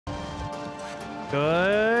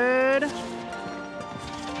Good.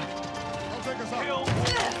 Kill.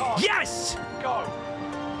 Yes! Go.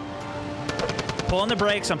 Pulling the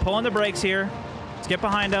brakes. I'm pulling the brakes here. Let's get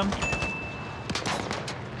behind him.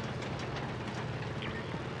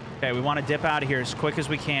 Okay, we want to dip out of here as quick as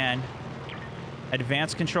we can.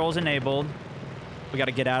 Advanced controls enabled. We got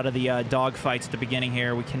to get out of the dog fights at the beginning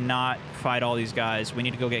here. We cannot fight all these guys. We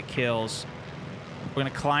need to go get kills. We're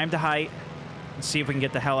going to climb to height and see if we can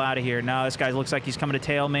get the hell out of here. No, this guy looks like he's coming to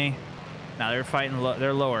tail me. No, they're fighting.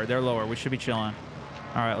 They're lower. They're lower. We should be chilling.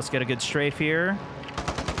 All right, let's get a good strafe here.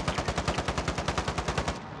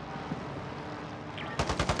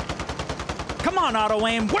 Come on, auto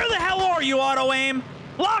aim. Where the hell are you, auto aim?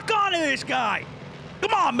 Lock onto this guy.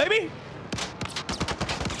 Come on, baby.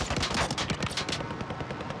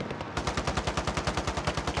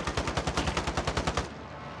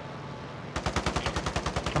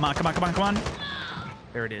 Come on, come on, come on, come on.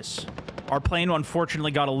 There it is. Our plane,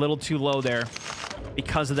 unfortunately, got a little too low there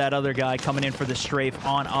because of that other guy coming in for the strafe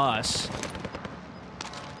on us.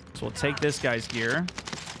 So we'll take this guy's gear.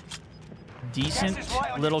 Decent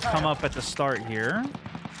little come up at the start here.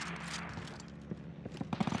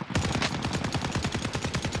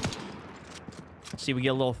 See, we get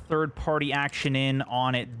a little third-party action in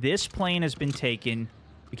on it. This plane has been taken.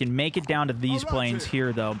 We can make it down to these planes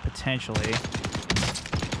here, though, potentially.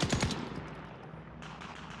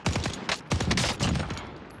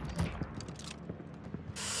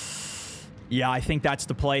 Yeah, I think that's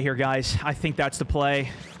the play here, guys. I think that's the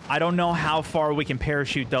play. I don't know how far we can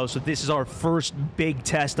parachute, though, so this is our first big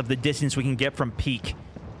test of the distance we can get from peak.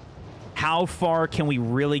 How far can we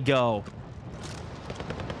really go?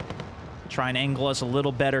 Try and angle us a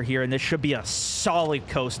little better here, and this should be a solid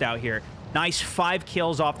coast out here. Nice 5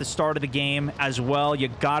 kills off the start of the game as well. You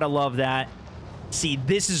gotta love that. See,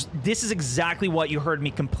 this is exactly what you heard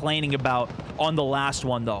me complaining about on the last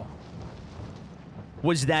one, though.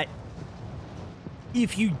 Was that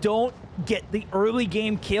if you don't get the early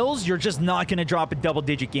game kills, you're just not going to drop a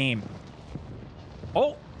double-digit game.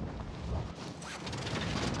 Oh.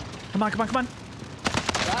 Come on, come on, come on. Bye,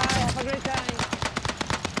 have a great time.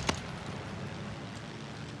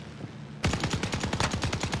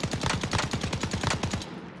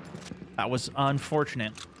 That was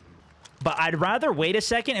unfortunate. But I'd rather wait a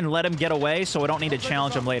second and let him get away so I don't need to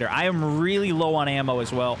challenge him later. I am really low on ammo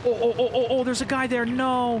as well. Oh, there's a guy there.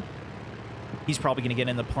 No. He's probably going to get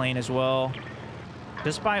in the plane as well.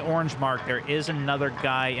 Just by orange mark, there is another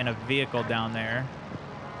guy in a vehicle down there.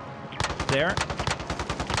 There.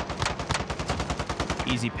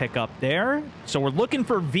 Easy pickup there. So we're looking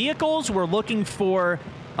for vehicles. We're looking for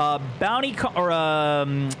bounty or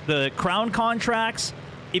the crown contracts.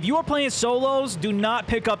 If you are playing solos, do not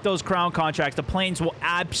pick up those crown contracts. The planes will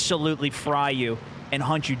absolutely fry you and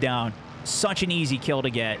hunt you down. Such an easy kill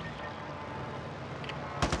to get.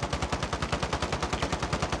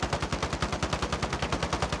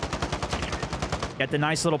 Got the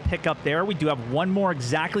nice little pickup there. We do have one more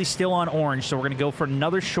exactly still on orange, so we're going to go for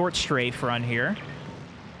another short strafe run here.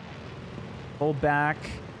 Pull back.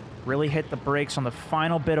 Really hit the brakes on the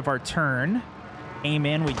final bit of our turn. Aim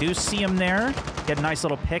in. We do see him there. Get a nice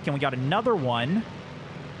little pick, and we got another one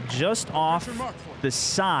just off the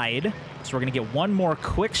side. So we're going to get one more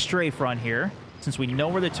quick strafe run here since we know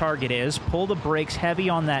where the target is. Pull the brakes heavy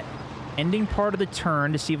on that ending part of the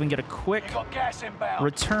turn to see if we can get a quick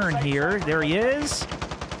return here. There he is.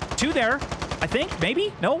 2 there, I think.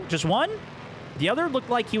 Maybe? No, just 1. The other looked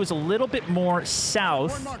like he was a little bit more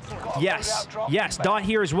south. Yes, yes, dot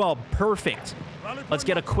here as well. Perfect. Let's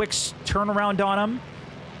get a quick turnaround on him.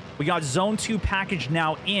 We got Zone 2 package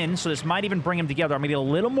now in, so this might even bring him together. I'm going to get a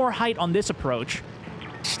little more height on this approach.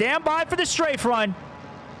 Stand by for the strafe run.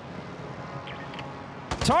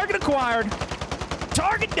 Target acquired.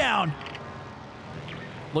 Target down.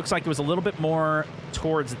 Looks like it was a little bit more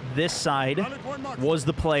towards this side was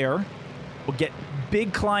the player. We'll get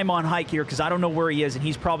big climb on hike here because I don't know where he is, and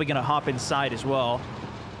he's probably going to hop inside as well.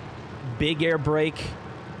 Big air brake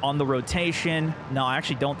on the rotation. No, I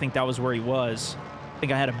actually don't think that was where he was. I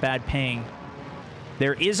think I had a bad ping.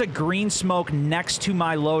 There is a green smoke next to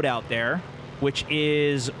my loadout there, which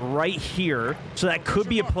is right here. So that could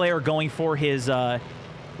be a player going for his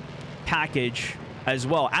package as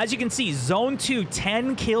well. As you can see, Zone 2,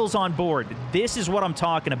 10 kills on board. This is what I'm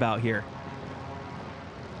talking about here.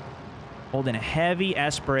 Holding a heavy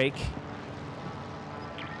S brake.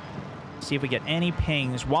 See if we get any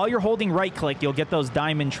pings. While you're holding right click, you'll get those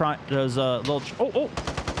diamond, those little... Oh.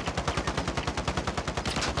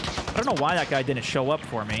 I don't know why that guy didn't show up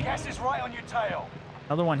for me. Gas is right on your tail.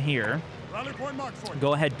 Another one here.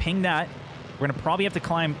 Go ahead, ping that. We're going to probably have to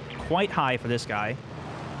climb quite high for this guy.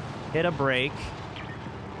 Hit a break.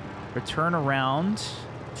 Return around.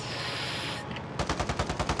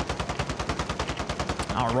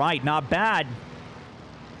 All right, not bad.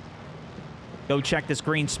 Go check this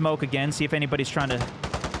green smoke again, see if anybody's trying to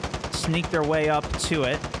sneak their way up to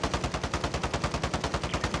it.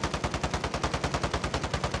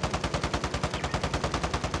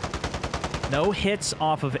 No hits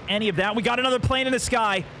off of any of that. We got another plane in the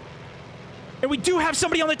sky. And we do have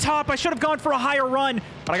somebody on the top. I should have gone for a higher run,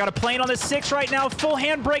 but I got a plane on the 6 right now. Full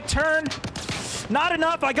handbrake turn. Not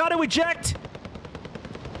enough. I got to eject.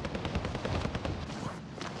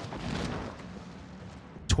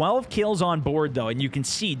 $12 kills on board, though, and you can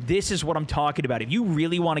see this is what I'm talking about. If you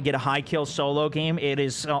really want to get a high kill solo game, it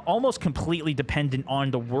is almost completely dependent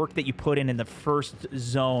on the work that you put in the first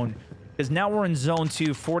zone. Because now we're in zone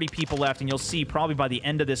 2, 40 people left, and you'll see probably by the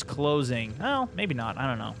end of this closing. Well, maybe not. I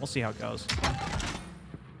don't know. We'll see how it goes.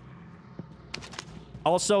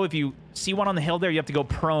 Also, if you see one on the hill there, you have to go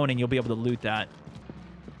prone, and you'll be able to loot that.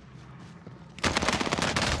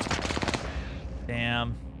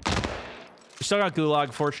 Damn. We still got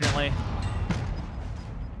Gulag, fortunately.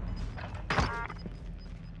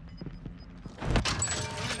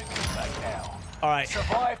 All right.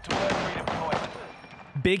 Survive to earn redeployment.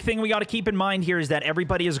 Big thing we got to keep in mind here is that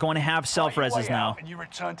everybody is going to have self-reses now. And you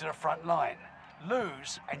return to the front line.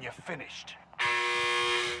 Lose, and you're finished.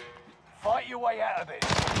 Fight your way out of this.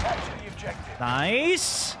 Capture the objective.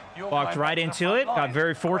 Nice. Walked right into it. Got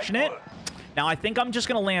very fortunate. Now, I think I'm just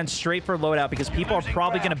going to land straight for loadout because people are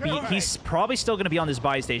probably going to be... He's probably still going to be on this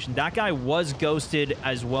buy station. That guy was ghosted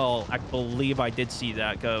as well. I believe I did see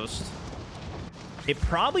that ghost. It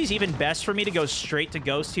probably is even best for me to go straight to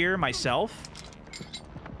ghost here myself.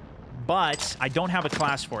 But I don't have a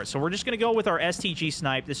class for it. So we're just going to go with our STG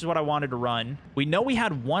snipe. This is what I wanted to run. We know we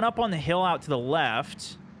had one up on the hill out to the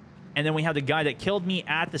left. And then we have the guy that killed me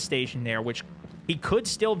at the station there, which he could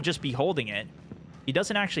still just be holding it. He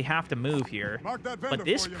doesn't actually have to move here. But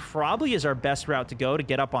this probably is our best route to go to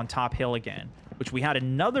get up on top hill again, which we had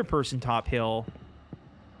another person top hill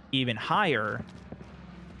even higher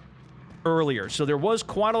earlier. So there was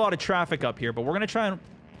quite a lot of traffic up here, but we're going to try and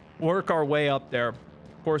work our way up there.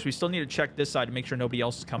 Of course, we still need to check this side to make sure nobody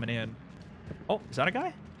else is coming in. Oh, is that a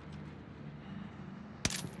guy?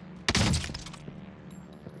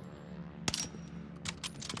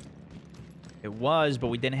 It was, but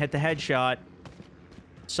we didn't hit the headshot.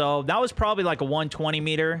 So that was probably like a 120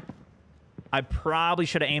 meter. I probably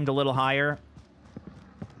should have aimed a little higher.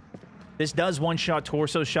 This does one-shot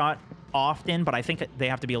torso shot often, but I think they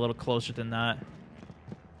have to be a little closer than that.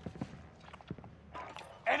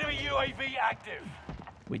 Enemy UAV active.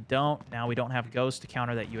 We don't. Now we don't have Ghost to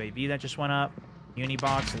counter that UAV that just went up.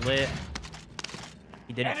 Unibox lit.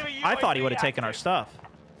 He didn't. I thought he would have taken our stuff.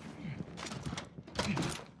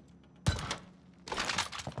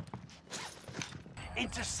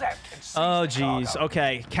 Intercept and seize Oh, the geez. cargo.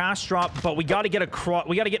 Okay. Cast drop, but we got to get across.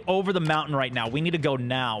 We got to get over the mountain right now. We need to go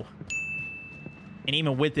now. And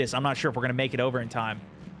even with this, I'm not sure if we're going to make it over in time.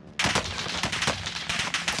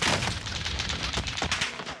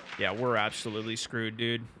 Yeah, we're absolutely screwed,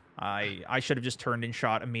 dude. I should have just turned and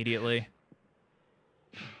shot immediately.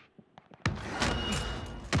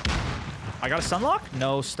 I got a stun lock?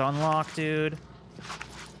 No stun lock, dude.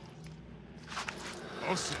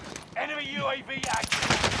 Awesome. Enemy UAV active.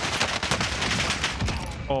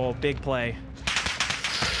 Oh, big play.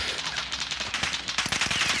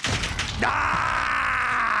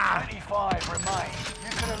 Ah! 25 remain. You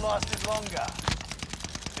could have lasted longer.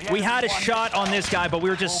 We had a shot on this guy, but we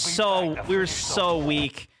were just so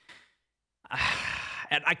weak.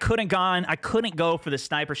 And I couldn't go for the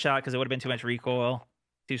sniper shot because it would have been too much recoil.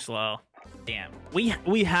 Too slow. Damn.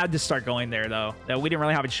 We had to start going there though. We didn't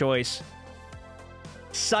really have a choice.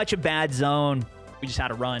 Such a bad zone. We just had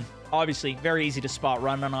to run. Obviously, very easy to spot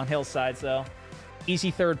running on hillsides though. Easy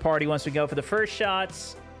third party once we go for the first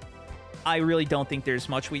shots. I really don't think there's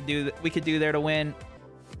much we could do there to win.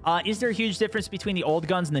 Is there a huge difference between the old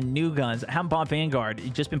guns and the new guns? I haven't bought Vanguard.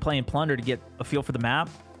 You've just been playing Plunder to get a feel for the map.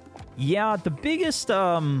 Yeah, the biggest,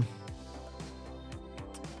 I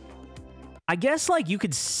guess, like, you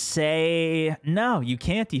could say... No, you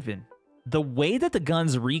can't even. The way that the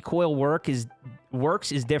guns recoil works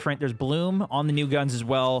is different. There's bloom on the new guns as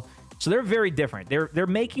well. So they're very different. They're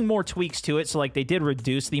making more tweaks to it. So, like, they did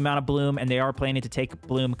reduce the amount of bloom, and they are planning to take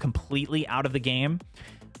bloom completely out of the game.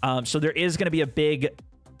 So there is going to be a big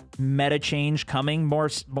meta change coming, more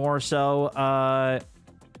so.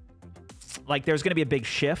 Like, there's going to be a big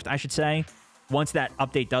shift, I should say, once that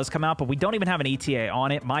update does come out. But we don't even have an ETA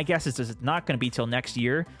on it. My guess is it's not going to be till next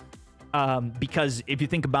year. Because if you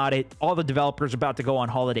think about it, all the developers are about to go on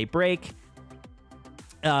holiday break.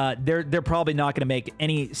 They're probably not going to make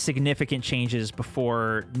any significant changes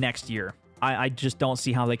before next year. I just don't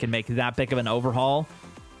see how they can make that big of an overhaul,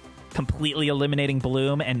 completely eliminating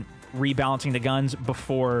Bloom and rebalancing the guns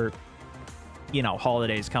before, you know,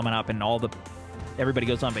 holidays coming up and everybody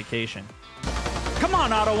goes on vacation. Come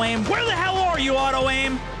on, auto aim. Where the hell are you, auto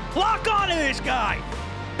aim? Lock onto this guy.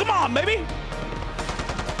 Come on, baby.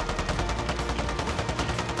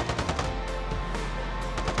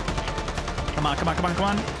 Come on, come on, come on, come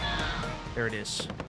on. There it is.